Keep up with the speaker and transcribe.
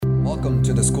Welcome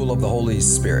to the School of the Holy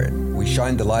Spirit. We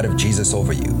shine the light of Jesus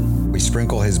over you. We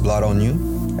sprinkle His blood on you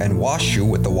and wash you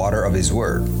with the water of His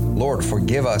word. Lord,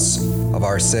 forgive us of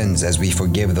our sins as we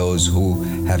forgive those who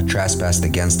have trespassed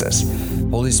against us.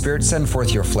 Holy Spirit, send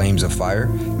forth your flames of fire,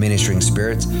 ministering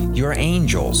spirits, your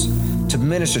angels, to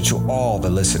minister to all the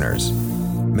listeners.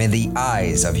 May the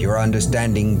eyes of your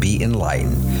understanding be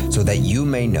enlightened so that you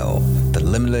may know the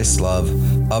limitless love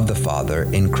of the Father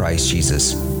in Christ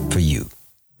Jesus for you.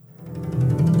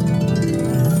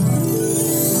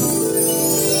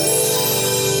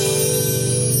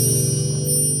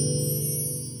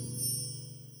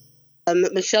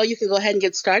 Michelle, you can go ahead and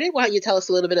get started. Why don't you tell us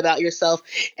a little bit about yourself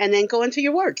and then go into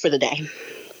your word for the day?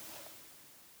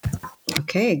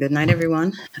 Okay, good night,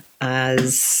 everyone.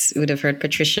 As you would have heard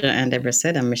Patricia and Deborah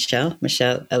said, I'm Michelle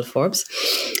L. Forbes.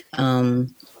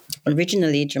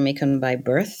 Originally Jamaican by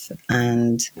birth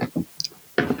and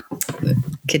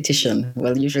Kittian.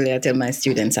 Well, usually I tell my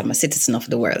students I'm a citizen of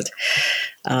the world.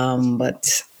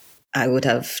 But I would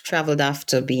have traveled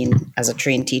after being as a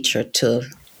trained teacher to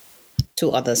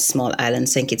two other small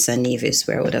islands, St. Kitts and Nevis,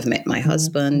 where I would have met my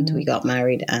husband. We got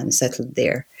married and settled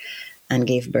there and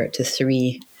gave birth to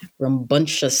three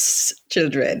rambunctious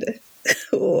children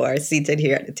who are seated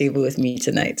here at the table with me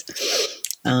tonight.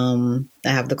 I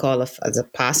have the call as a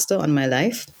pastor on my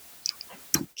life.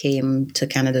 Came to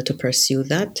Canada to pursue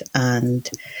that and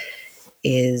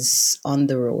is on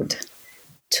the road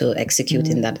to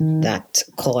executing that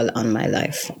call on my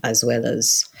life, as well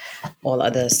as all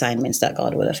other assignments that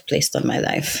God would have placed on my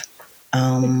life.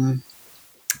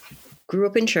 Grew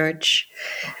up in church,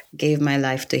 gave my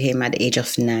life to Him at the age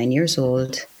of 9 years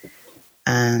old,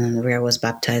 and where I was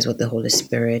baptized with the Holy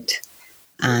Spirit,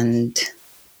 and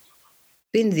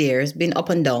been up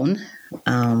and down,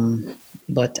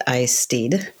 but I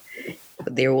stayed.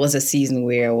 There was a season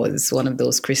where I was one of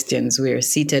those Christians who were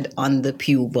seated on the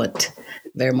pew, but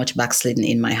very much backslidden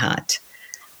in my heart,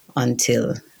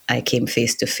 until I came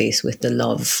face to face with the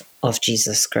love of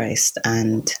Jesus Christ.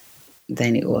 And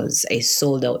then it was a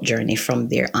sold out journey from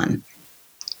there on.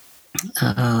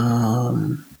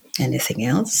 Anything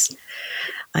else?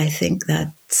 I think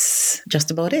that's just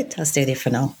about it. I'll stay there for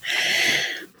now.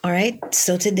 All right.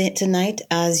 So tonight,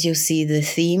 as you see, the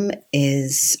theme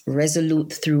is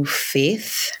Resolute Through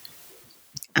FAITH.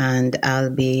 And I'll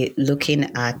be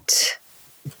looking at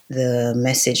the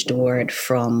message, the word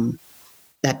from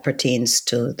that pertains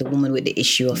to the woman with the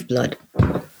issue of blood.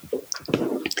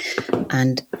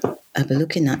 And I'll be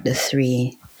looking at the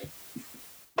three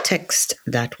texts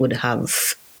that would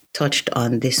have touched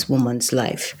on this woman's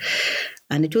life.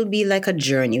 And it will be like a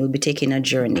journey. We'll be taking a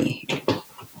journey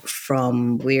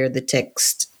from where the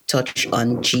text touch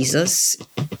on Jesus.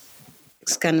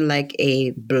 It's kind of like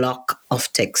a block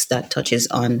of text that touches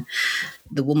on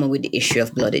the woman with the issue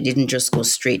of blood. It didn't just go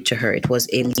straight to her. It was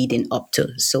a leading up to.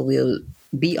 So we'll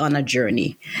be on a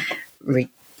journey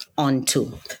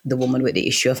onto the woman with the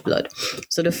issue of blood.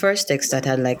 So the first text that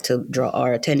I'd like to draw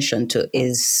our attention to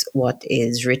is what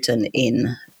is written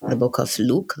in the book of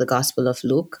Luke, the Gospel of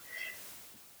Luke.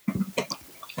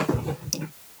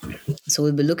 So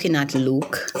we'll be looking at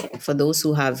Luke. For those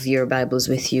who have your Bibles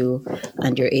with you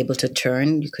and you're able to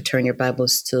turn, you could turn your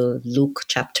Bibles to Luke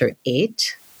chapter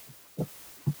 8.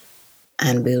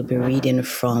 And we'll be reading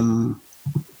from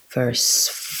verse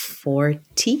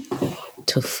 40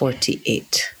 to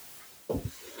 48.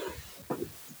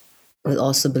 We'll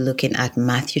also be looking at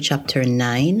Matthew chapter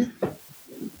 9.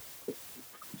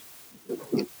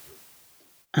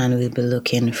 And we'll be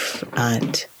looking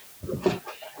at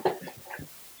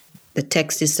the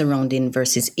text is surrounding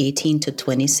verses 18 to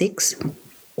 26.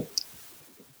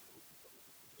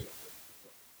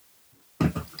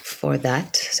 For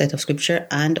that set of scripture,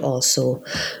 and also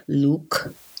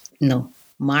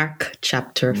Mark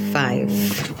chapter 5.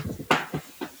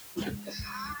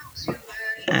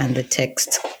 And the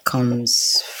text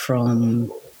comes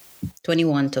from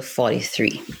 21 to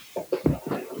 43.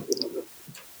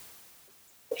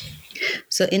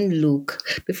 So in Luke,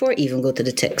 before I even go to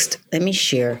the text, let me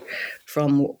share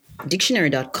from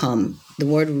dictionary.com the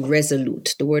word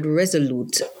resolute. The word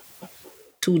resolute,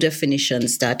 two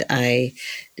definitions that I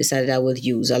decided I will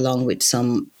use along with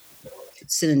some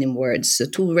synonym words. So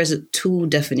two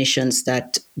definitions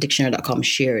that dictionary.com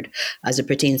shared as it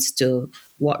pertains to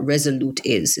what resolute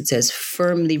is. It says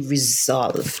firmly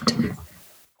resolved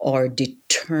or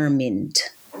determined,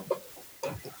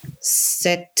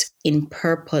 set in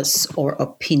purpose or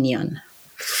opinion.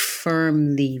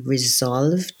 Firmly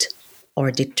resolved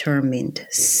or determined,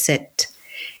 set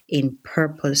in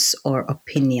purpose or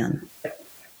opinion.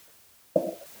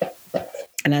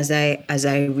 And as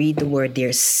I read the word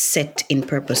there, set in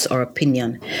purpose or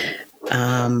opinion,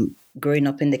 growing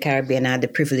up in the Caribbean, I had the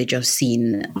privilege of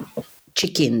seeing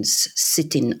chickens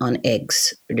sitting on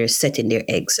eggs. They're setting their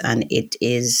eggs. And it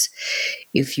is,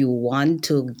 if you want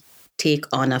to take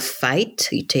on a fight,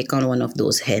 you take on one of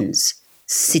those hens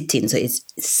sitting. So it's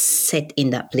set in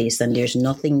that place, and there's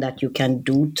nothing that you can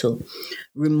do to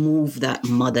remove that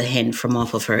mother hen from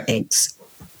off of her eggs.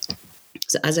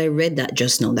 So as I read that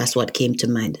just now, that's what came to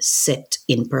mind: set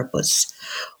in purpose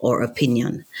or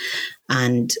opinion.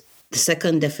 And the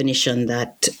second definition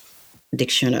that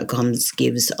Dictionary.com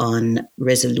gives on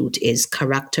resolute is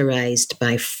characterized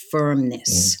by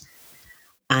firmness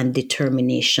and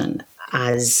determination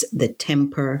as the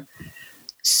temper,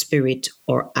 spirit,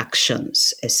 or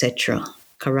actions, etc.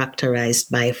 Characterized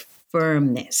by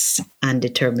firmness and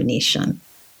determination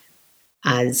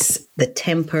as the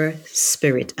temper,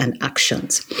 spirit, and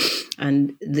actions.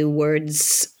 And the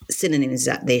words, synonyms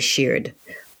that they shared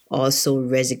also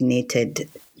resonated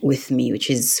with me, which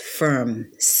is firm,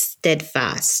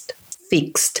 steadfast,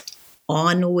 fixed,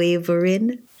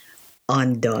 unwavering,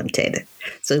 undaunted.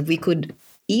 So if we could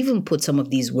even put some of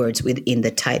these words within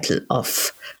the title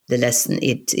of the lesson,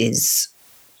 it is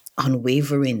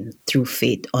unwavering through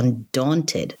faith,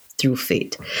 undaunted through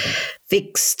faith,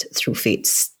 fixed through faith,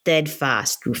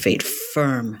 steadfast through faith,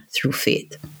 firm through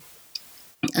faith.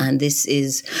 And this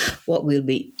is what we'll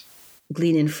be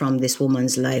gleaning from this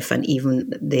woman's life, and even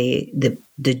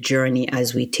the journey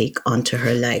as we take onto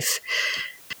her life,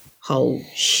 how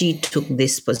she took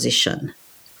this position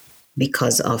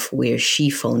because of where she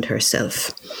found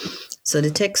herself. So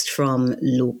the text from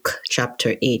Luke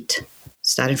chapter 8,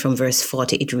 starting from verse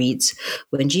 40, it reads,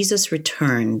 "When Jesus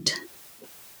returned,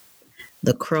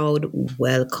 the crowd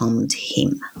welcomed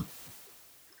him."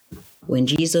 When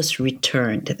Jesus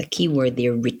returned, the key word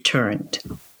there, returned.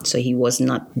 So he was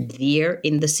not there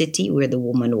in the city where the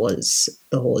woman was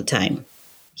the whole time.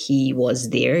 He was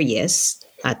there, yes,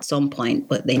 at some point,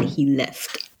 but then he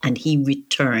left and he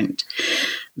returned.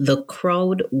 The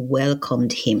crowd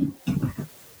welcomed him.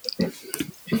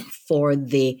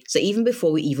 So even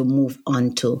before we even move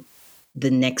on to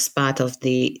the next part of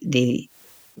the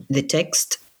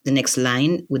text, the next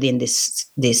line within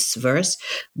this verse,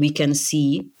 we can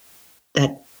see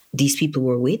that these people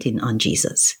were waiting on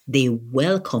Jesus. They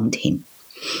welcomed him,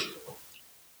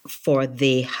 for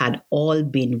they had all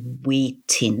been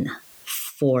waiting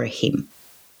for him.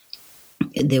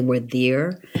 They were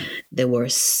there, they were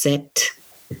set,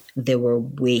 they were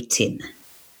waiting.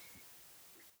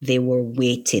 They were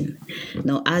waiting.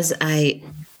 Now, as I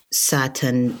sat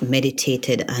and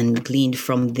meditated and gleaned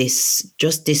from this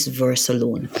verse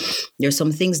alone, there are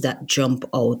some things that jump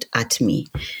out at me.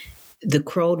 The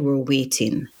crowd were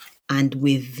waiting, and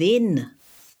within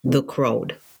the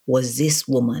crowd was this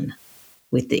woman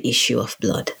with the issue of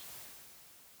blood.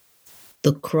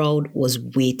 The crowd was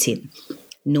waiting.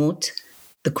 Note,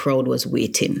 the crowd was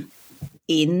waiting.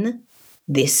 In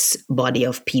this body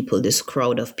of people, this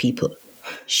crowd of people,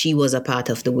 she was a part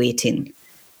of the waiting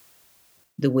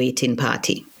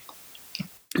party.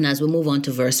 And as we move on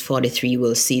to verse 43,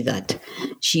 we'll see that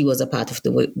she was a part of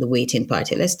the waiting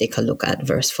party. Let's take a look at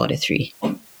verse 43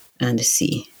 and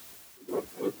see.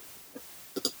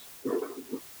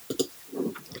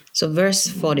 So verse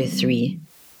 43.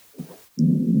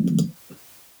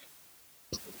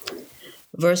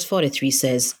 Verse 43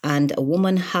 says, "And a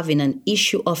woman having an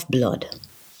issue of blood,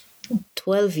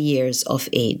 12 years of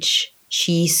age,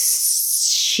 she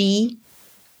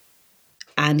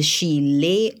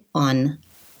lay on,"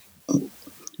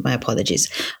 my apologies,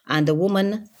 "and a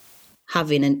woman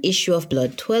having an issue of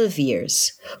blood 12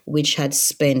 years, which had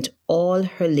spent all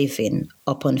her living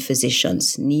upon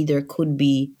physicians, neither could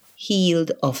be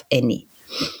healed of any."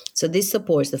 So this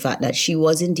supports the fact that she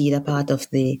was indeed a part of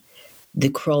the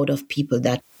crowd of people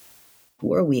that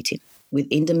were waiting.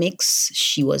 Within the mix,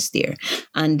 she was there.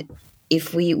 And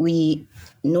if we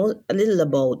know a little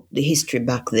about the history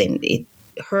back then,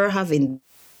 her having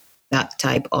that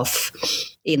type of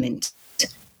ailment,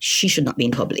 she should not be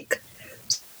in public.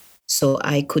 So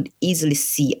I could easily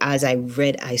see, as I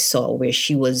read, I saw where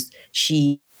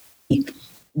she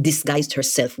disguised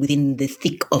herself within the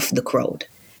thick of the crowd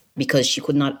because she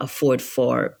could not afford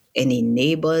for any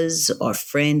neighbors or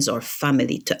friends or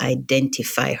family to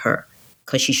identify her,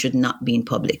 because she should not be in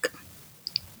public.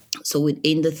 So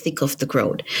within the thick of the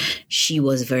crowd, she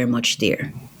was very much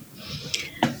there.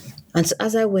 And so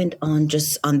as I went on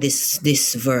just on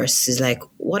this verse, is like,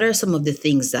 what are some of the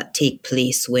things that take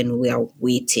place when we are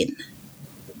waiting?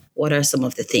 What are some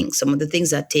of the things? Some of the things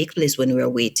that take place when we are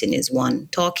waiting is, one,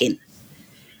 talking.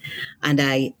 And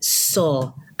I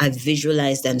saw I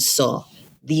visualized and saw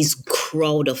these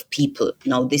crowd of people.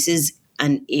 Now, this is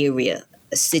an area,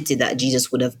 a city that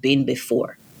Jesus would have been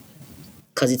before,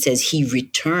 because it says he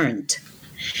returned.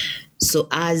 So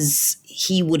as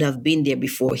he would have been there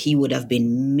before, he would have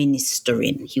been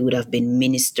ministering. He would have been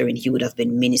ministering. He would have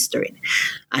been ministering.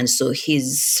 And so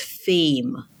his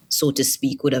fame, so to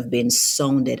speak, would have been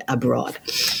sounded abroad.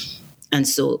 And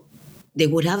so they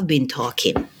would have been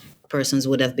talking. Persons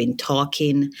would have been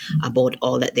talking about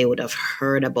all that they would have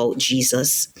heard about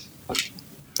Jesus.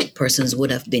 Persons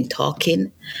would have been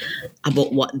talking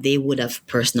about what they would have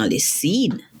personally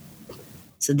seen.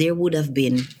 So there would have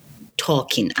been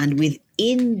talking. And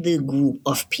within the group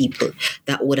of people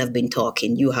that would have been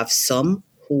talking, you have some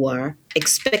who are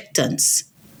expectants.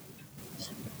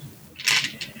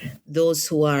 Those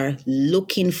who are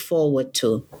looking forward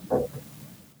to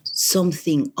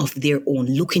something of their own,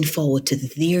 looking forward to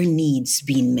their needs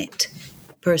being met.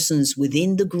 Persons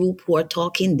within the group who are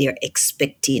talking, they're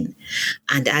expecting.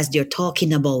 And as they're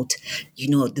talking about,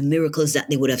 the miracles that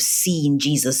they would have seen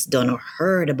Jesus done or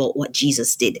heard about what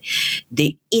Jesus did,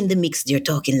 they in the mix, they're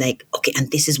talking like, okay,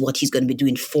 and this is what he's going to be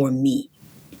doing for me.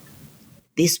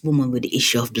 This woman with the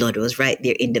issue of blood was right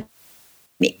there in the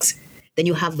mix. Then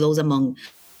you have those among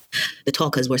the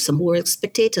talkers were some who were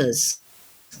spectators.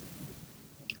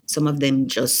 Some of them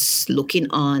just looking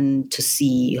on to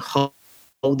see how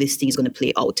this thing is going to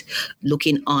play out,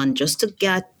 looking on just to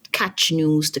catch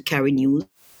news, to carry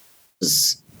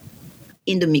news.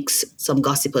 In the mix, some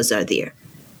gossipers are there.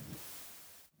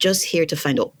 Just here to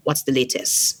find out what's the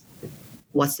latest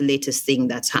thing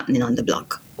that's happening on the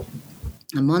block.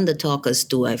 Among the talkers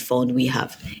too, I found we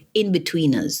have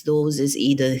in-betweeners. Those is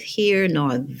either here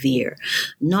nor there.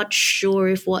 Not sure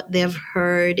if what they've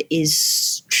heard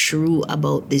is true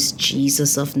about this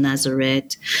Jesus of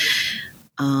Nazareth.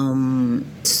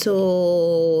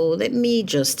 So let me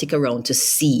just stick around to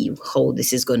see how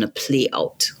this is going to play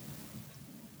out.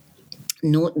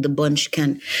 Note the bunch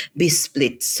can be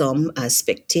split, some as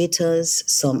spectators,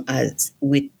 some as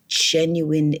with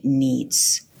genuine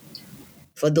needs.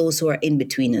 For those who are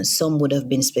in-betweeners, some would have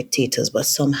been spectators, but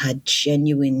some had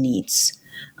genuine needs.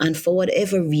 And for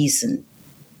whatever reason,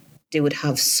 they would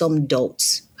have some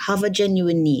doubts, have a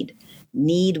genuine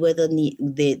need whether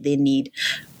they need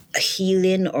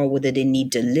healing or whether they need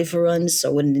deliverance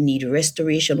or whether they need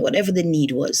restoration, whatever the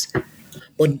need was.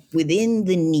 But within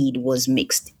the need was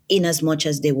mixed, in as much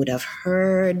as they would have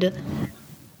heard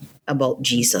about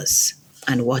Jesus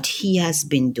and what he has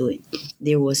been doing.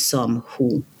 There was some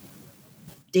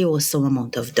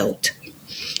amount of doubt.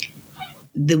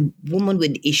 The woman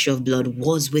with the issue of blood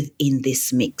was within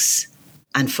this mix.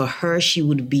 And for her, she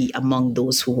would be among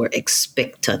those who were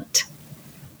expectant.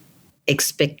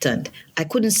 I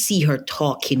couldn't see her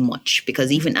talking much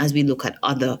because even as we look at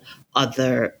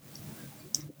other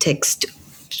text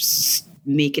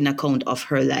making account of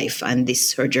her life and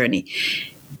her journey,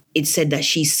 it said that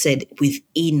she said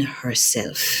within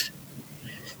herself.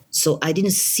 So I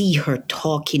didn't see her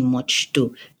talking much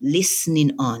to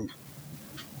listening on,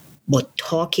 but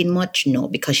talking much, no,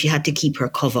 because she had to keep her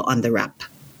cover on the wrap.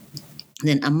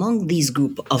 Then among these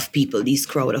group of people, this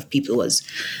crowd of people was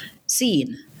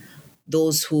seen.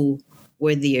 Those who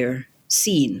were there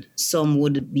seen. Some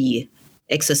would be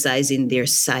exercising their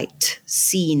sight,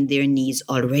 seeing their needs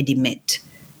already met.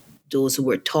 Those who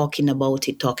were talking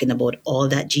about all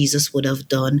that Jesus would have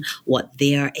done, what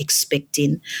they are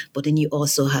expecting. But then you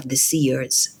also have the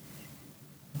seers.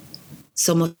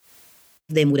 Some of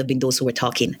them would have been those who were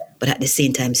talking, but at the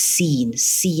same time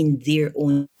seeing their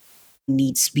own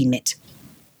needs be met.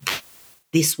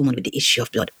 This woman with the issue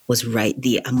of blood was right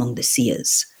there among the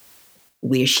seers,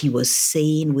 where she was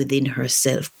saying within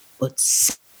herself, but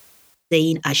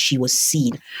saying as she was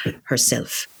seen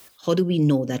herself. How do we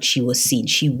know that she was seen?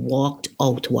 She walked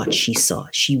out what she saw.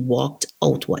 She walked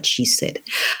out what she said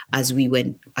as we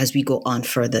go on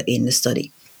further in the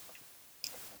study.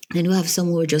 And we have some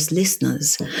who were just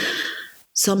listeners.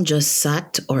 Some just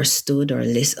sat or stood or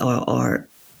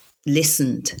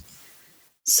listened.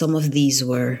 Some of these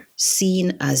were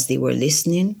seen as they were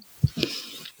listening.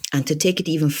 And to take it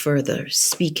even further,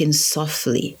 speaking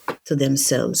softly to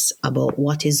themselves about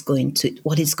what it's going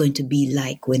to be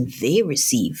like when they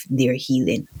receive their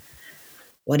healing.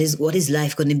 What is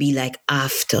life going to be like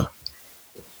after?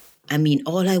 I mean,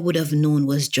 all I would have known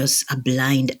was just a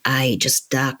blind eye, just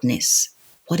darkness.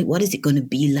 What is it going to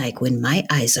be like when my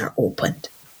eyes are opened?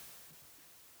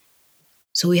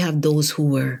 So we have those who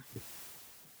were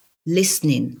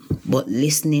listening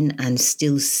and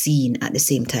still seeing at the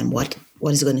same time what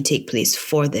is going to take place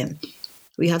for them.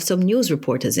 We have some news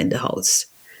reporters in the house.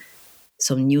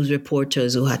 some news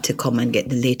reporters who had to come and get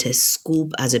the latest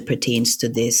scoop as it pertains to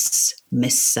this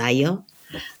Messiah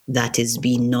that is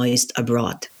being noised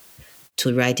abroad,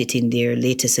 to write it in their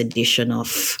latest edition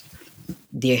of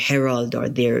their Herald or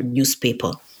their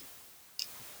newspaper.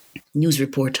 News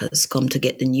reporters come to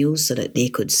get the news so that they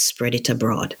could spread it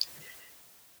abroad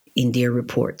in their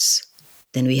reports.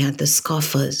 Then we have the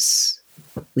scoffers.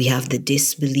 We have the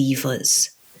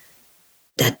disbelievers,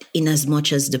 that in as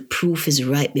much as the proof is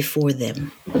right before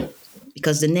them,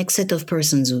 because the next set of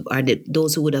persons are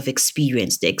those who would have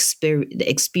experienced, the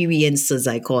experiencers,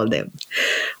 I call them,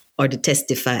 or the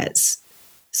testifiers.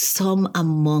 Some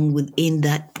among within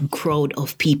that crowd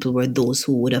of people were those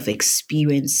who would have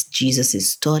experienced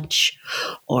Jesus' touch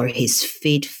or his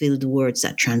faith-filled words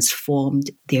that transformed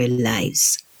their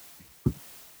lives.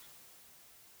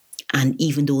 And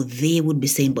even though they would be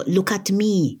saying, but look at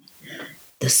me,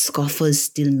 the scoffers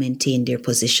still maintain their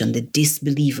position. The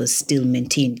disbelievers still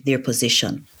maintain their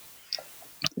position.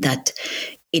 That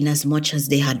in as much as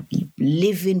they had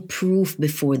living proof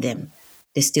before them,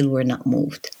 they still were not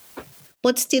moved.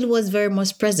 But still was very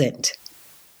much present.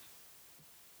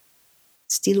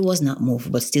 Still was not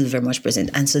moved, but still very much present.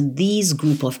 And so these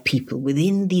group of people,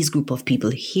 within these group of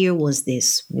people, here was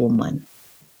this woman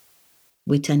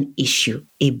with an issue,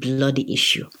 a bloody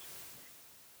issue,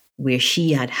 where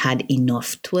she had had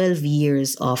enough, 12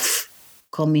 years of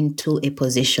coming to a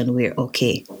position where,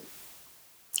 okay,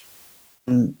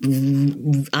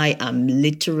 I am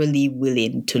literally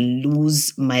willing to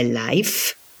lose my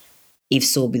life if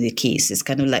so be the case. It's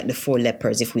kind of like the 4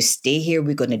 lepers. If we stay here,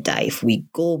 we're going to die. If we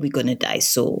go, we're going to die.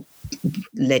 So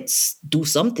let's do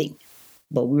something.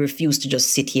 But we refuse to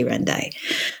just sit here and die.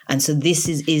 And so this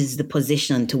is the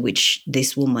position to which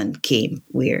this woman came,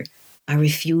 where I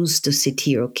refuse to sit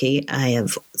here, okay? I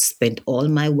have spent all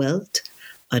my wealth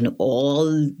on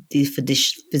all the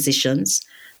physicians,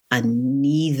 and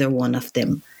neither one of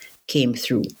them came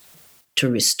through to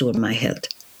restore my health.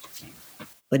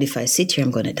 But if I sit here,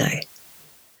 I'm going to die.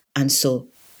 And so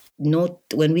note,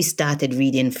 when we started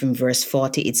reading from verse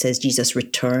 40, it says Jesus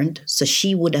returned. So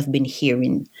she would have been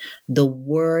hearing the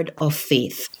word of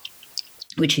faith,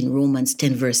 which in Romans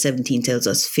 10 verse 17 tells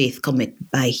us faith cometh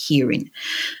by hearing.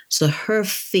 So her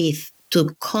faith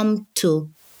to come to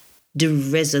the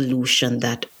resolution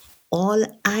that all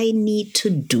I need to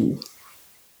do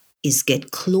is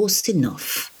get close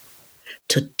enough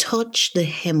to touch the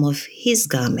hem of his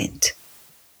garment,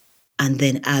 and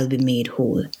then I'll be made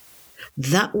whole.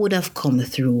 That would have come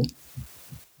through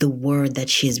the word that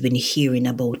she's been hearing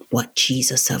about what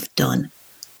Jesus have done,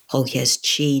 how he has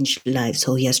changed lives,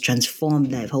 how he has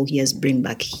transformed lives, how he has bring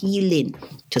back healing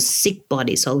to sick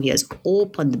bodies, how he has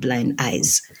opened blind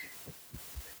eyes.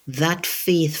 That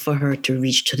faith for her to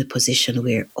reach to the position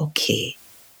where, okay,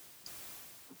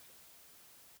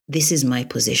 this is my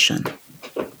position.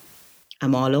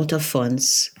 I'm all out of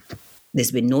funds.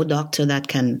 There's been no doctor that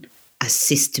can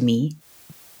assist me.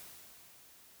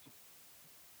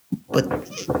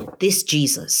 But this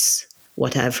Jesus,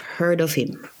 what I've heard of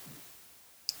him,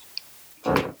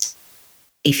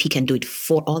 if he can do it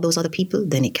for all those other people,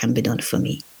 then it can be done for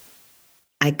me.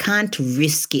 I can't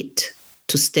risk it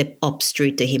to step up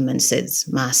straight to him and says,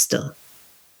 Master,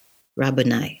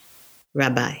 Rabbi,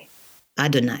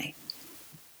 Adonai,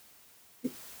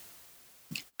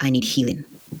 I need healing.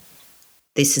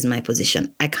 This is my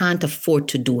position. I can't afford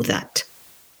to do that.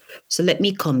 So let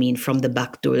me come in from the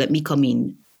back door. Let me come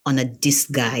in under the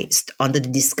disguise.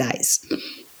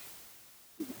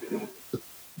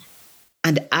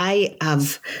 And I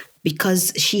have,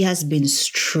 because she has been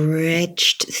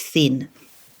stretched thin,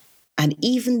 and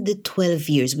even the 12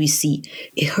 years, we see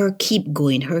her keep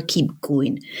going.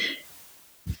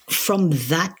 From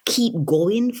that keep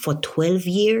going for 12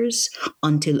 years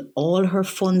until all her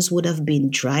funds would have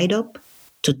been dried up,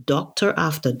 to doctor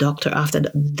after doctor after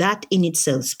that in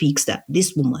itself speaks that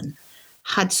this woman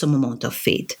had some amount of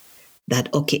faith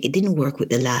that, okay, it didn't work with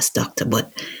the last doctor,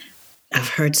 but I've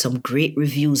heard some great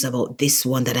reviews about this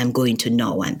one that I'm going to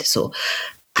know. And so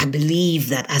I believe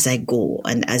that as I go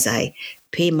and as I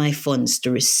pay my funds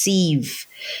to receive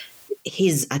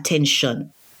his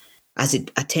attention, as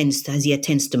he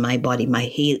attends to my body,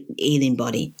 my ailing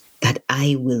body, that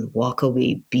I will walk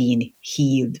away being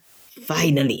healed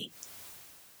finally.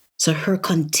 So her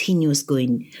continuous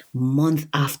going month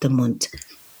after month,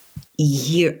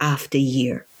 year after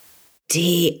year,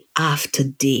 day after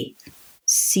day,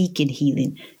 seeking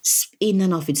healing, in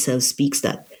and of itself speaks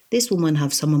that this woman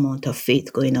have some amount of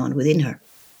faith going on within her,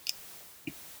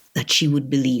 that she would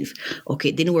believe, okay,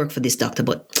 it didn't work for this doctor,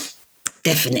 but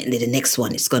definitely the next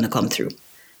one is going to come through.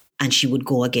 And she would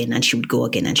go again, and she would go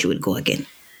again, and she would go again.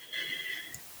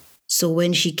 So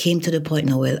when she came to the point,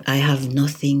 now, well, I have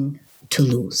nothing to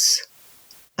lose.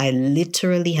 I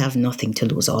literally have nothing to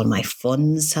lose. All my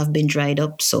funds have been dried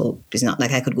up. So it's not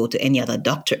like I could go to any other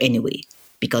doctor anyway,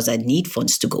 because I need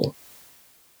funds to go.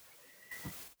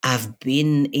 I've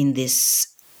been in this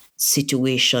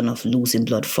situation of losing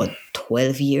blood for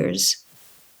 12 years.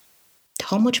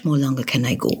 How much more longer can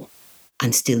I go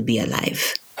and still be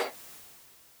alive?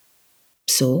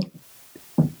 So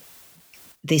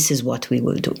this is what we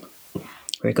will do.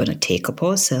 We're going to take up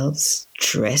ourselves,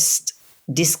 dressed,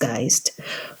 disguised,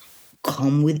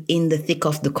 come within the thick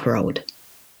of the crowd,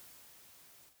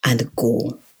 and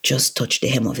go just touch the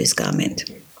hem of his garment.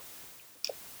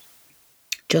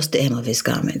 Just the hem of his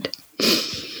garment.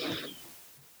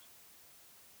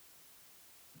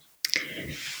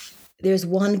 There's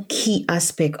one key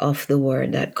aspect of the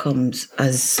word that comes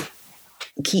as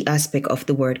key aspect of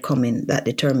the word coming that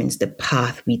determines the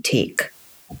path we take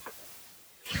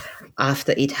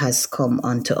after it has come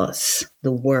unto us.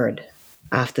 The word,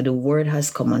 after the word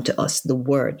has come unto us, the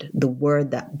word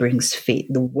that brings faith,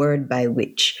 the word by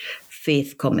which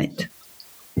faith cometh.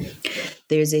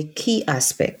 There's a key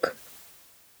aspect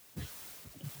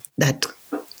that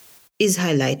is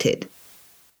highlighted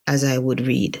as I would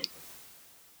read.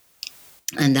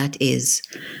 And that is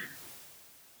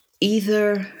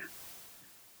either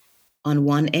on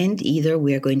one end, either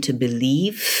we are going to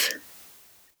believe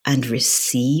and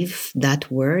receive that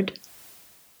word,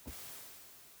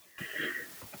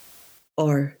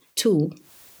 or two,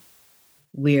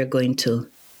 we are going to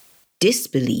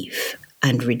disbelieve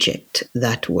and reject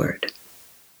that word.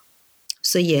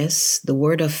 So yes, the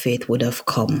word of faith would have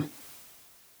come.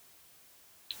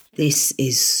 This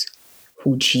is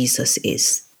who Jesus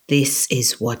is. This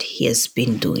is what he has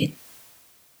been doing.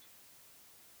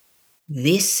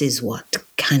 This is what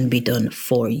can be done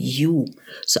for you.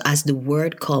 So as the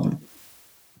word come,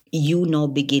 you now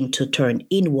begin to turn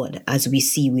inward, as we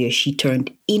see where she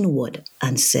turned inward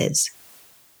and says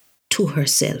to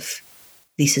herself,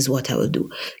 this is what I will do.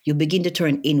 You begin to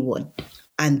turn inward,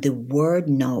 and the word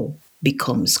now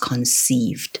becomes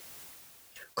conceived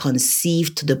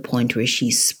to the point where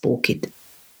she spoke it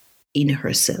in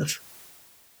herself.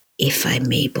 If I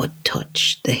may but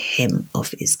touch the hem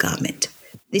of his garment.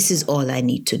 This is all I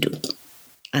need to do.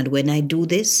 And when I do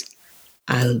this,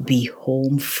 I'll be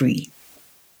home free.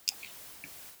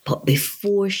 But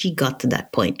before she got to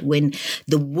that point, when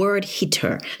the word hit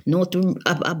her, not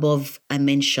above, I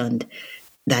mentioned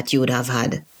that you would have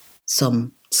had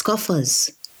some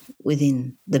scoffers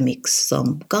within the mix,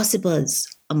 some gossipers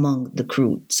among the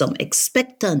crew, some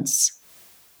expectants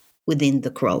within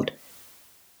the crowd.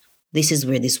 This is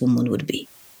where this woman would be.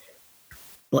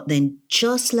 But then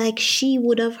just like she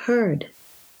would have heard,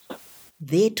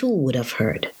 they too would have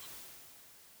heard,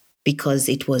 because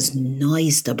it was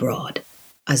noised abroad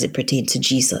as it pertained to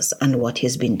Jesus and what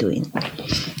he's been doing.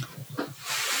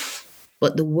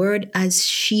 But the word, as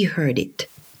she heard it,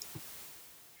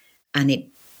 and it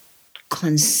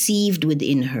conceived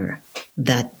within her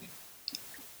that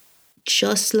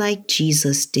just like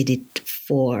Jesus did it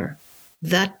for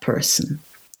that person,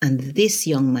 and this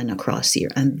young man across here,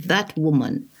 and that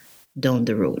woman down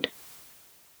the road,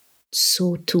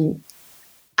 so too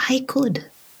I could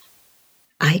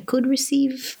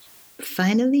receive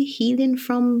finally healing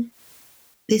from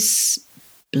this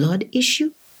blood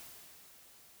issue.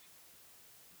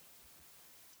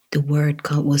 The word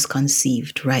was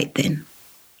conceived right then.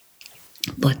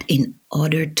 But in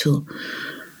order to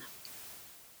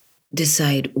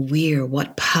decide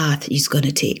what path he's going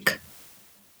to take,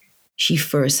 she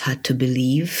first had to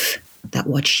believe that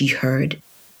what she heard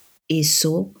is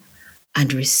so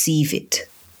and receive it.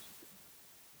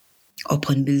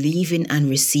 Upon believing and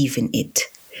receiving it,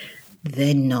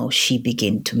 then now she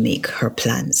began to make her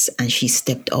plans, and she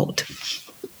stepped out.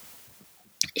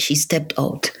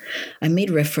 I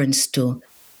made reference to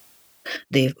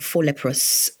the 4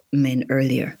 leprous men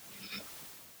earlier.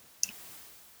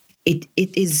 It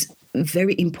is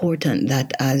very important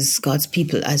that as God's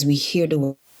people, as we hear the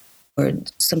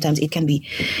word, sometimes it can be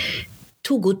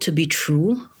too good to be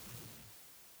true.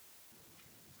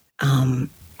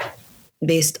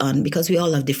 Based on, because we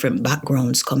all have different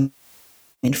backgrounds coming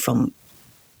from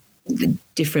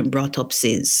different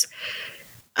brought-ups.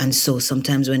 And so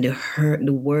sometimes when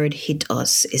the word hit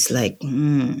us, it's like,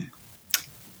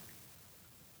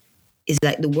 it's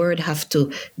like the word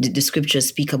the scriptures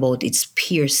speak about it's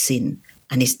piercing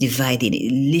and it's dividing.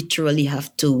 It literally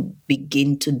have to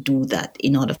begin to do that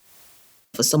in order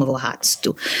for some of our hearts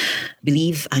to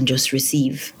believe and just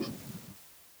receive.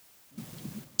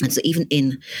 And so even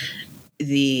in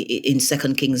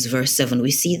 2 Kings verse 7, we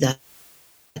see that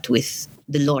with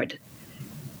the Lord,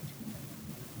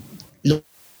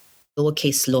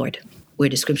 lowercase Lord, where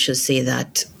the scriptures say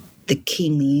that the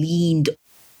king leaned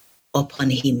upon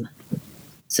him.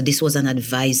 So this was an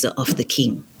advisor of the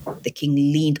king. The king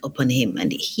leaned upon him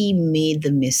and he made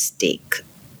the mistake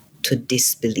to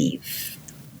disbelieve,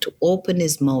 to open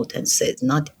his mouth and said,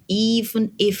 not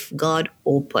even if God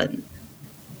opened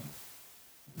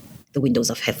the windows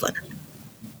of heaven.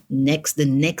 The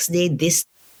next day, this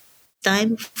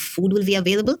time, food will be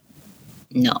available?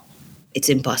 No, it's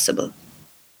impossible.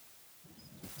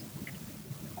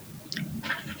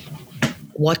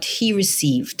 What he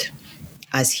received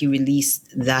as he released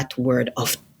that word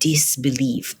of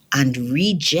disbelief and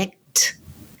reject.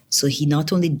 So he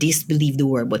not only disbelieved the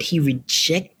word, but he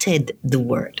rejected the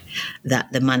word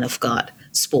that the man of God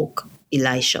spoke,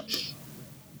 Elisha,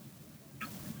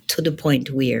 to the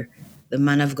point where the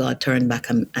man of God turned back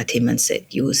at him and said,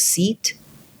 you will see it,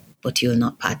 but you will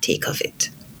not partake of it.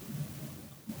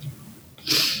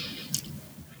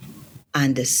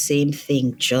 And the same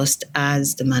thing, just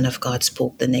as the man of God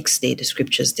spoke the next day, the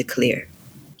scriptures declare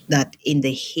that in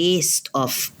the haste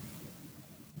of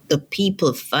the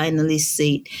people finally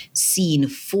seeing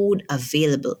food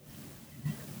available,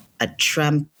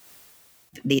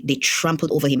 they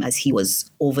trampled over him as he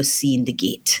was overseeing the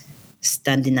gate,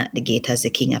 standing at the gate as the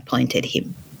king appointed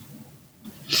him.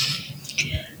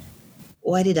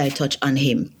 Why did I touch on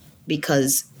him?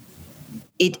 Because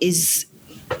it is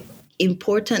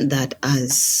important that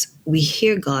as we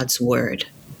hear God's word,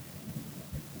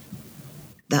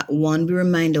 that one, we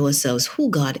remind ourselves who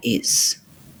God is.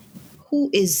 Who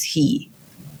is he?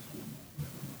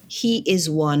 He is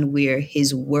one where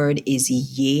his word is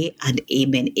yea and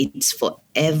amen. It's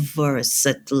forever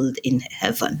settled in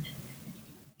heaven.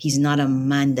 He's not a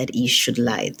man that he should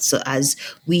lie. So as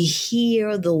we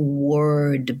hear the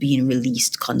word being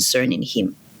released concerning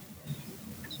him,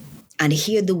 and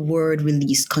hear the word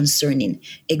released concerning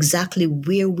exactly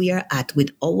where we are at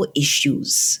with our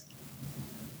issues,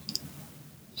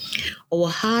 our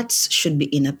hearts should be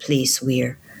in a place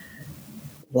where,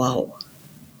 wow,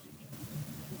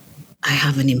 I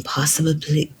have an impossible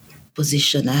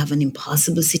position. I have an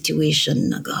impossible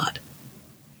situation, God.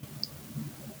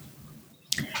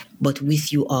 But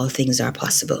with you, all things are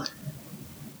possible.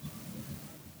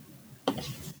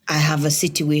 I have a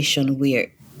situation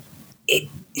where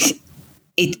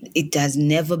it has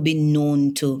never been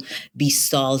known to be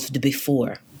solved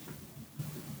before.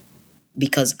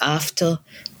 Because after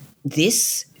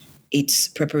this, it's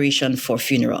preparation for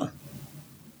funeral.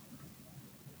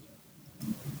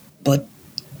 But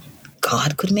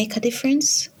God could make a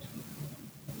difference.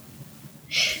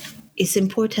 It's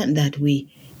important that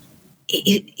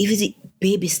if it's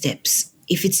baby steps,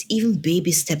 if it's even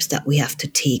baby steps that we have to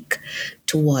take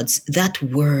towards that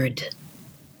word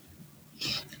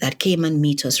that came and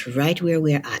meet us right where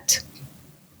we're at.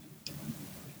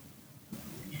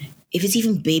 If it's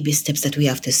even baby steps that we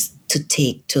have to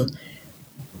take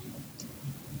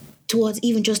towards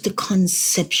even just the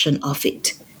conception of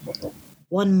it.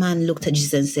 One man looked at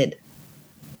Jesus and said,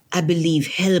 I believe,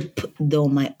 help thou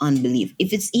my unbelief.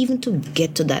 If it's even to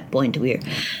get to that point where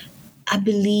I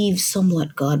believe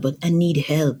somewhat, God, but I need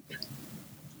help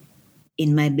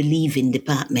in my believing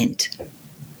department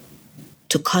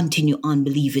to continue on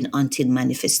believing until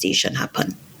manifestation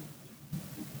happen.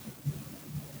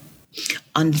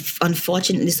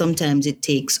 Unfortunately, sometimes it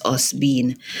takes us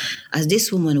being, as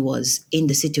this woman was in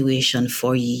the situation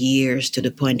for years, to the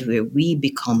point where we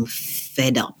become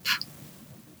fed up.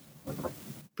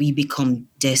 We become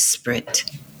desperate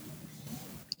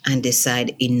and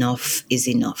decide enough is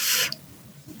enough.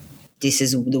 This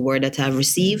is the word that I've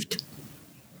received.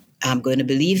 I'm going to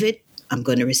believe it. I'm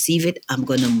going to receive it. I'm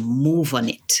going to move on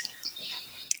it.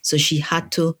 So she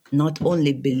had to not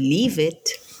only believe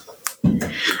it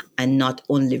and not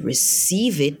only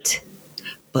receive it,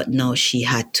 but now she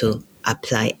had to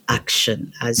apply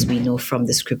action. As we know from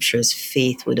the scriptures,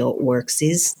 faith without works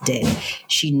is dead.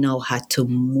 She now had to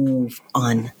move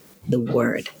on the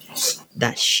word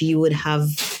that she would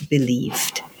have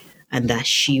believed and that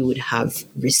she would have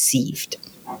received.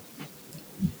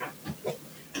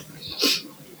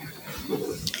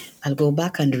 I'll go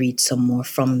back and read some more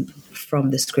from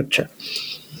the scripture.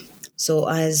 So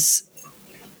as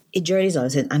it journeys on,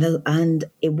 and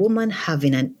a woman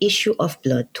having an issue of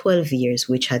blood 12 years,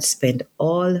 which had spent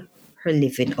all her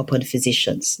living upon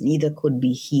physicians, neither could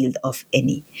be healed of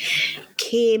any,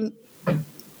 came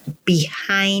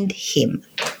behind him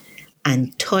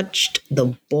and touched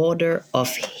the border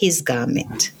of his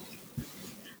garment.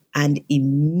 And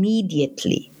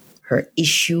immediately her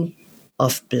issue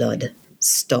of blood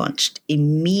staunched.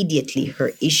 Immediately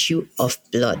her issue of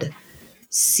blood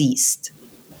ceased.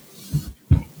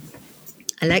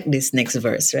 I like this next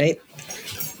verse, right?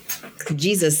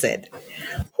 Jesus said,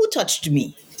 "Who touched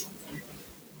me?"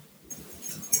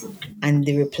 And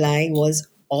the reply was,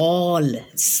 all.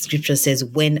 Scripture says,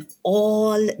 when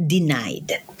all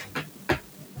denied.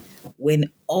 When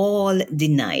all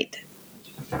denied.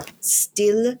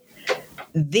 Still,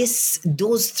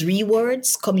 those three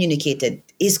words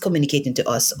is communicating to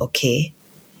us, okay?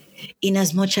 In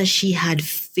as much as she had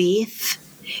faith,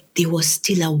 there was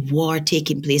still a war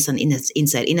taking place on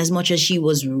inside. In as much as she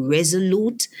was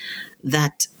resolute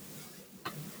that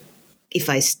if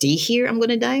I stay here, I'm going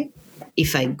to die.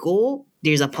 If I go,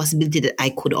 there's a possibility that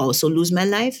I could also lose my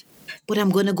life, but I'm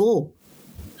going to go.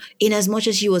 In as much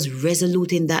as she was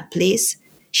resolute in that place,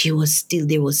 there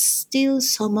was still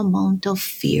some amount of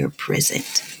fear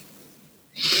present.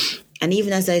 And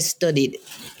even as I studied,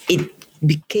 it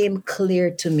became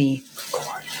clear to me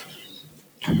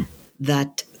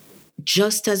that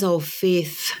just as our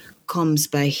faith comes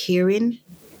by hearing,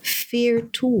 fear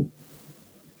too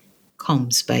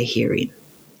comes by hearing.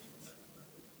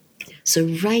 So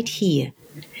right here,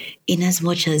 in as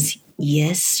much as,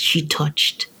 yes, she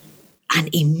touched,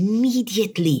 and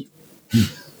immediately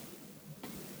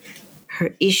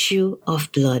her issue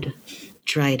of blood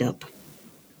dried up.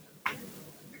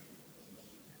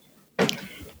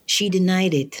 She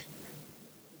denied it.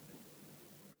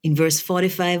 In verse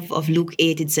 45 of Luke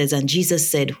 8, it says, and Jesus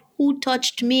said, "Who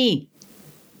touched me?"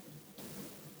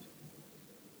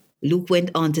 Luke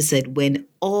went on to say, when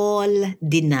all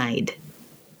denied.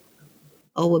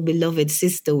 Our beloved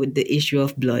sister with the issue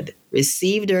of blood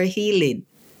received her healing,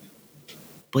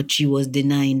 but she was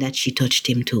denying that she touched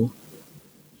him too.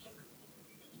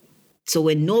 So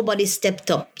when nobody stepped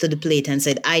up to the plate and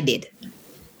said, I did,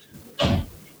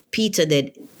 Peter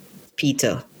did.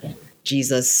 Peter,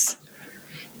 Jesus'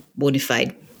 bona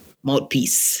fide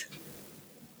mouthpiece,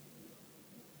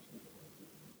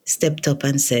 stepped up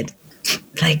and said,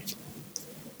 like,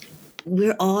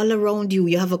 we're all around you.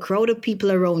 You have a crowd of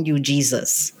people around you,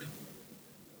 Jesus,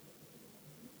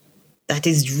 that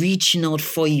is reaching out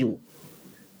for you.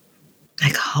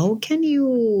 Like, how can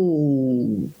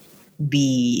you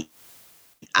be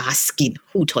asking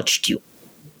who touched you?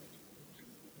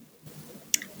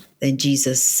 Then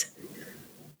Jesus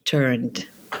turned.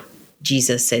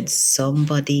 Jesus said,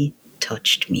 somebody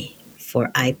touched me,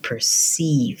 for I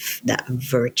perceive that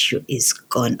virtue is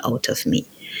gone out of me.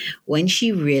 When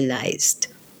she realized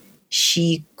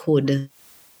she could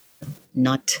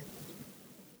not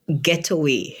get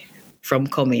away from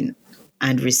coming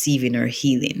and receiving her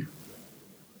healing,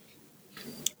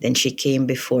 then she came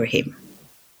before him,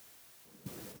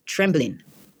 trembling,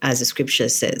 as the scripture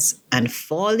says, and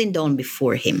falling down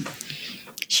before him,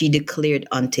 she declared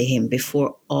unto him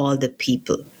before all the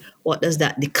people. What does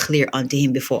that declare unto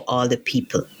him before all the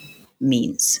people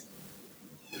means?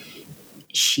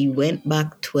 She went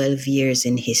back 12 years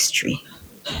in history,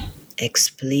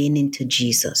 explaining to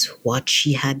Jesus what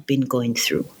she had been going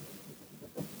through,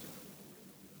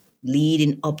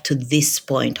 leading up to this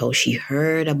point, how she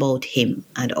heard about him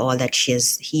and all that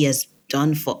he has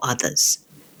done for others,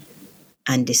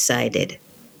 and decided,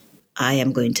 I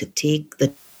am going to take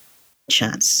the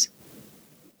chance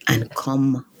and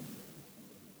come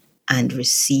and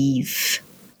receive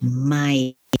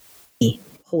my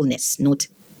wholeness. Note,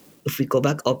 if we go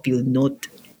back up, you'll note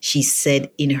she said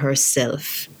in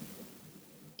herself,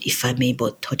 if I may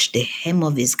but touch the hem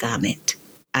of his garment,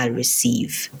 I'll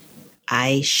receive.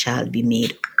 I shall be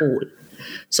made whole.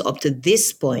 So up to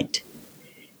this point,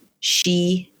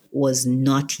 she was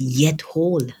not yet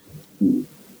whole.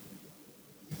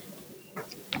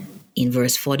 In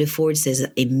verse 44, it says,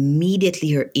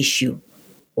 immediately her issue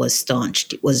was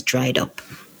staunched, it was dried up.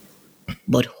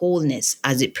 But wholeness,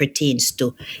 as it pertains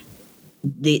to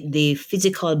the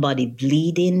physical body,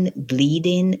 bleeding,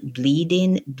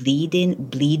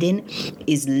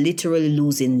 is literally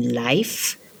losing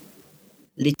life,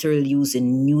 literally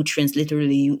losing nutrients,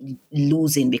 literally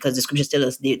losing, because the scriptures tell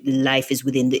us the life is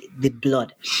within the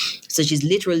blood. So she's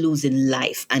literally losing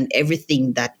life and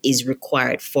everything that is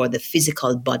required for the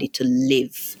physical body to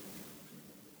live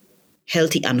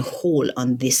healthy and whole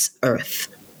on this earth.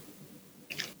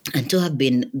 And to have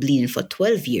been bleeding for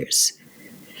 12 years,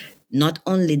 not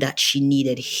only that she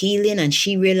needed healing, and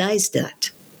she realized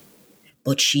that,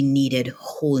 but she needed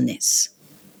wholeness.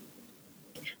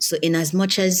 So in as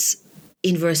much as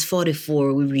in verse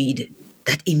 44, we read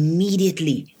that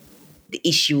immediately the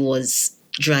issue was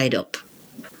dried up.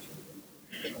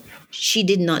 She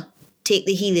did not take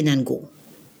the healing and go.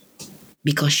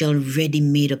 because she already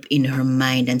made up in her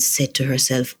mind and said to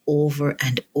herself over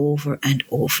and over and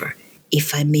over,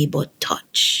 if I may but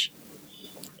touch,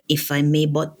 if I may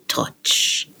but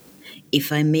touch,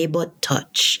 if I may but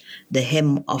touch the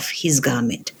hem of his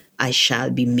garment, I shall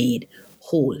be made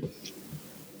whole.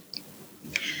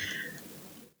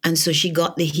 And so she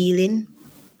got the healing.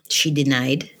 She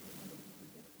denied,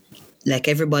 like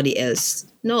everybody else.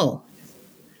 No.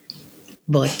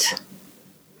 But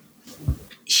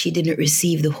she didn't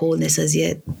receive the wholeness as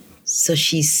yet. So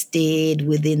she stayed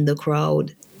within the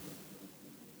crowd.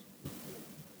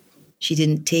 She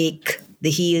didn't take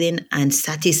the healing and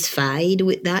satisfied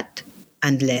with that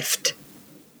and left.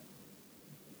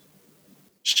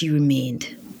 She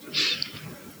remained.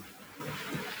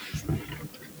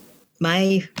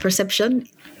 My perception,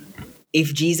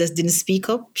 if Jesus didn't speak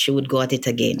up, she would go at it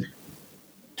again.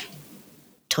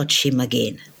 Touch him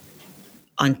again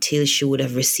until she would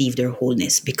have received her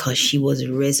wholeness, because she was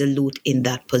resolute in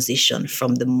that position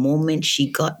from the moment she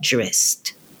got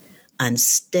dressed and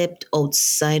stepped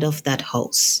outside of that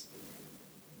house.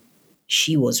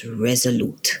 She was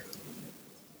resolute.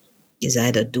 It's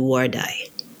either do or die.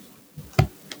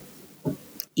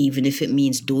 Even if it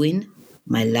means doing,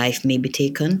 my life may be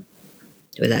taken.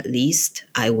 Well, at least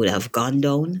I would have gone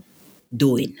down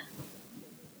doing.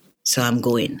 So I'm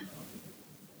going.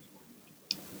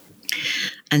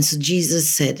 And so Jesus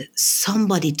said,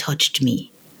 somebody touched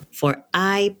me, for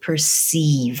I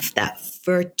perceive that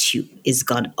virtue is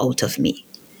gone out of me.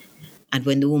 And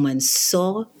when the woman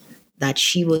saw that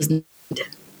she was naked,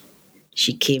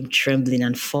 she came trembling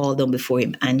and fall down before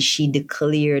him, and she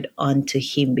declared unto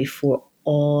him before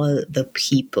all the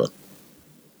people.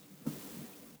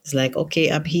 It's like, okay,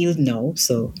 I'm healed now,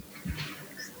 so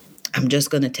I'm just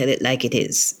going to tell it like it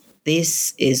is.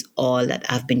 This is all that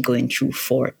I've been going through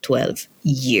for 12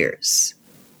 years.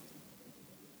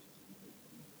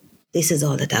 This is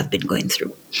all that I've been going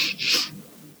through.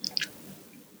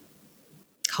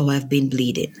 How I've been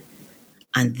bleeding.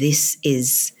 And this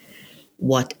is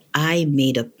what I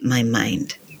made up my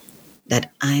mind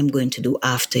that I'm going to do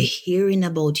after hearing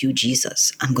about you,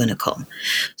 Jesus. I'm going to come.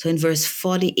 So in verse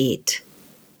 48,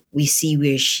 we see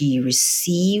where she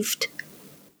received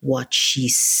what she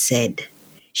said.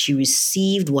 She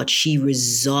received what she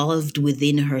resolved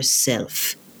within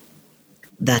herself,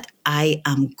 that I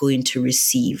am going to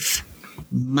receive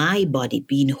my body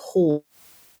being whole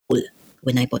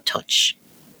when I but touch.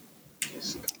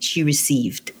 She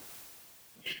received.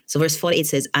 So verse 48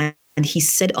 says, and he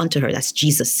said unto her, that's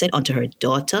Jesus said unto her,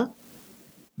 daughter,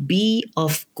 be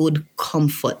of good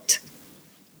comfort.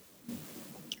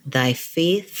 Thy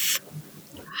faith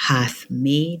hath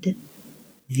made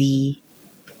thee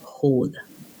whole.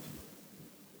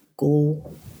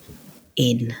 Go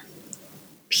in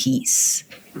peace.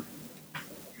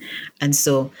 And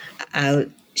so I'll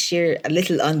share a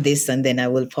little on this, and then I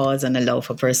will pause and allow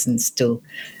for persons to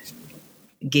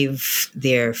give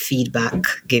their feedback,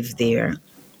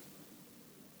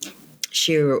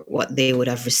 share what they would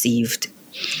have received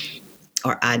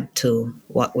or add to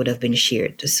what would have been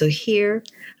shared. So here,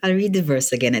 I'll read the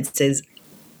verse again. It says,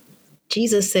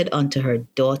 Jesus said unto her,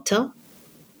 daughter,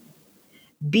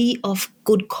 be of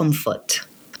good comfort.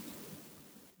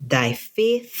 Thy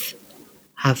faith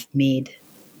hath made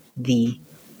thee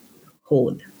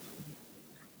whole.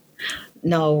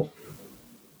 Now,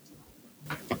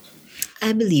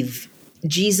 I believe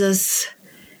Jesus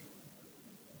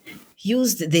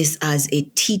used this as a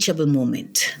teachable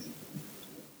moment.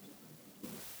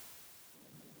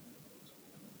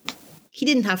 He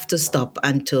didn't have to stop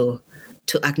and to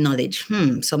acknowledge,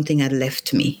 something had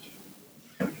left me.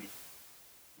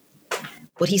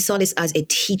 But he saw this as a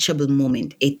teachable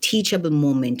moment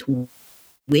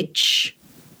which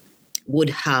would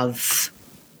have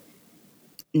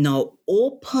now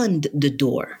opened the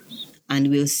door. And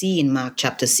we'll see in Mark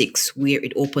chapter 6 where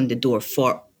it opened the door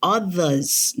for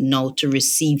others now to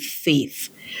receive faith,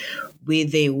 where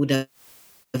they would have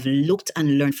looked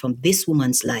and learned from this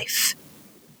woman's life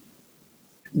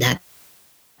that,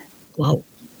 wow,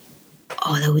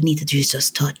 all I would need to do is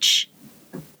just touch.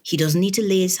 He doesn't need to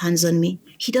lay his hands on me.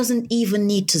 He doesn't even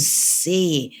need to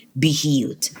say, be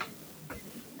healed.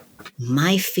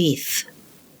 My faith,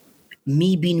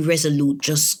 me being resolute,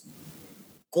 just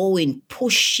going,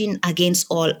 pushing against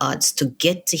all odds to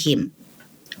get to him,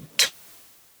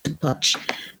 to touch,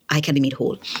 I can be made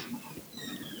whole.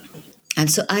 And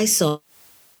so I saw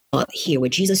here where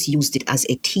Jesus used it as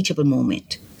a teachable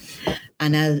moment.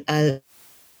 And I'll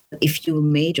if you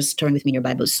may, just turn with me in your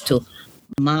Bibles to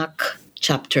Mark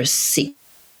chapter 6,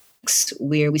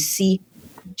 where we see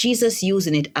Jesus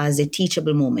using it as a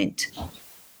teachable moment.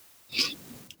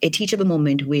 a teachable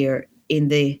moment where in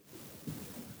the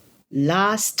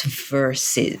last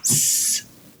verses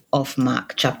of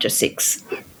Mark chapter 6,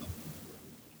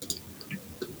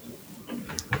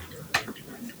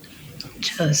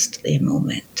 just a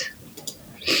moment.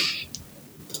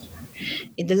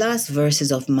 In the last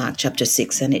verses of Mark chapter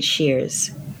 6, and it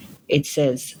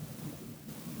says,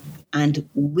 and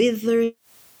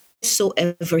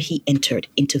whithersoever he entered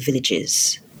into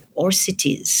villages or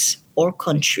cities or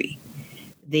country,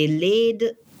 they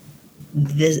laid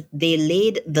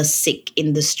the sick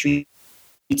in the streets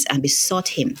and besought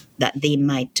him that they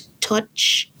might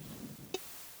touch,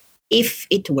 if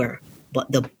it were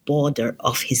but the border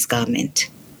of his garment.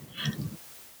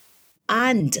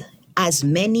 And as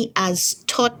many as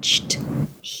touched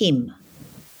him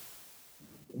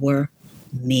were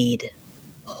made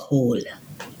whole.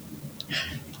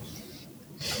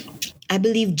 I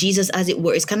believe Jesus, as it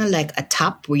were, is kind of like a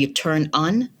tap where you turn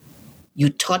on, you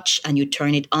touch and you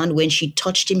turn it on. When she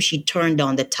touched him, she turned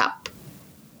on the tap.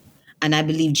 And I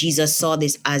believe Jesus saw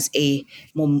this as a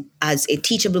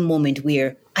teachable moment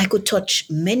where I could touch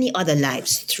many other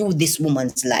lives through this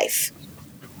woman's life,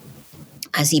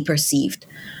 as he perceived,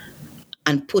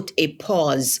 and put a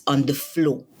pause on the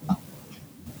flow.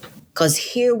 Because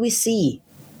here we see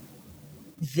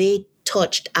they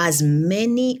touched as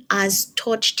many as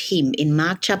touched him in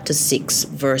Mark chapter 6,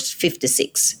 verse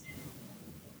 56.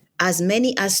 As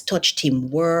many as touched him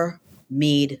were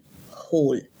made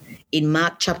whole. In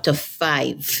Mark chapter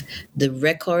 5, the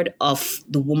record of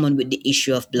the woman with the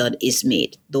issue of blood is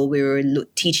made. Though we were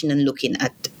teaching and looking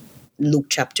at Luke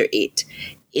chapter 8,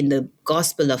 in the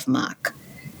Gospel of Mark,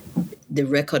 the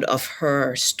record of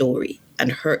her story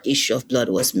and her issue of blood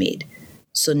was made.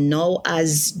 So now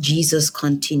as Jesus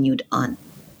continued on,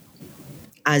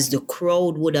 as the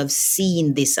crowd would have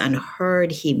seen this and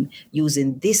heard him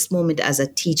using this moment as a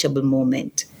teachable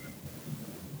moment,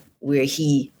 where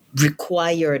he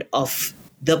required of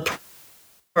the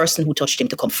person who touched him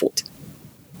to come forth.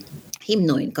 Him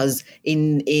knowing, because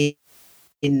even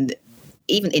in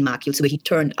Mark, you'll see where he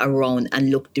turned around and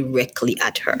looked directly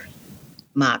at her.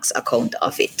 Mark's account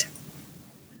of it.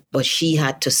 But she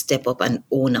had to step up and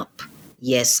own up.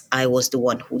 Yes, I was the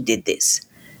one who did this.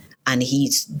 And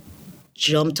he's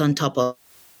jumped on top of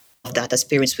that. As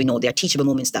parents, we know there are teachable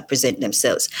moments that present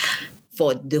themselves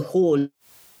for the whole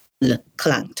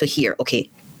clan to hear, okay,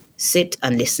 sit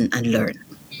and listen and learn.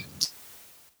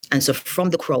 And so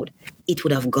from the crowd, it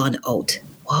would have gone out.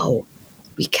 Wow,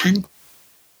 we can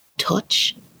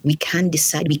touch, we can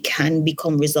decide, we can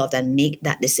become resolved and make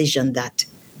that decision that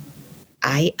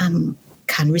I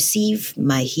can receive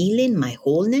my healing, my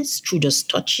wholeness through just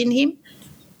touching him.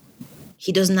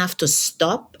 He doesn't have to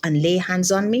stop and lay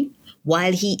hands on me.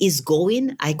 While he is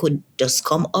going, I could just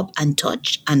come up and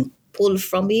touch and pull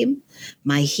from him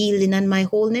my healing and my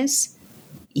wholeness.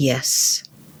 Yes.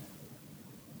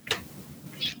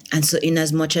 And so in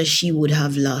as much as she would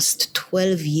have lost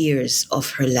 12 years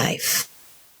of her life,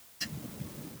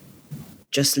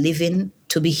 just living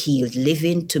to be healed,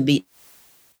 living to be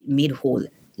made whole,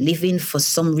 living for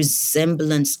some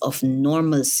resemblance of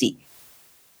normalcy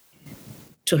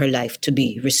to her life to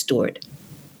be restored.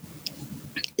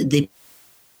 The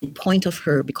point of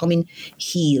her becoming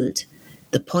healed,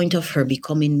 the point of her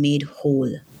becoming made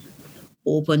whole,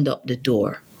 opened up the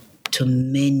door to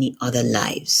many other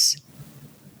lives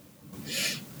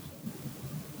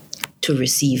to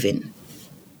receiving,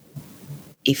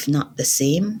 if not the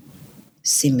same,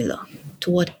 similar to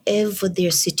whatever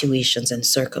their situations and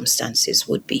circumstances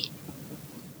would be.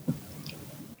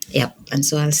 Yep, and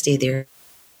so I'll stay there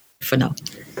for now.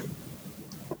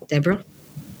 Deborah?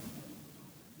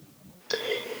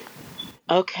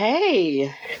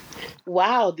 Okay.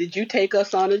 Wow, did you take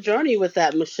us on a journey with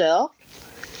that, Michelle?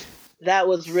 That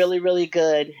was really, really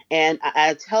good. And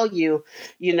I tell you,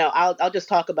 I'll just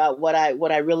talk about what I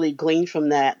really gleaned from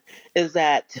that is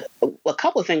that a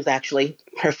couple of things, actually.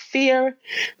 Her fear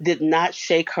did not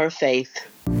shake her faith.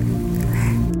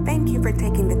 Thank you for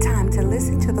taking the time to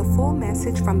listen to the full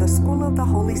message from the School of the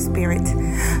Holy Spirit.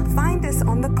 Find us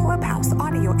on the Clubhouse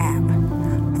audio app.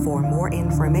 For more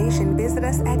information, visit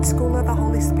us at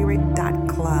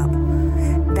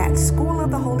schooloftheholyspirit.club. That's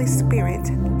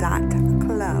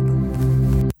schooloftheholyspirit.club.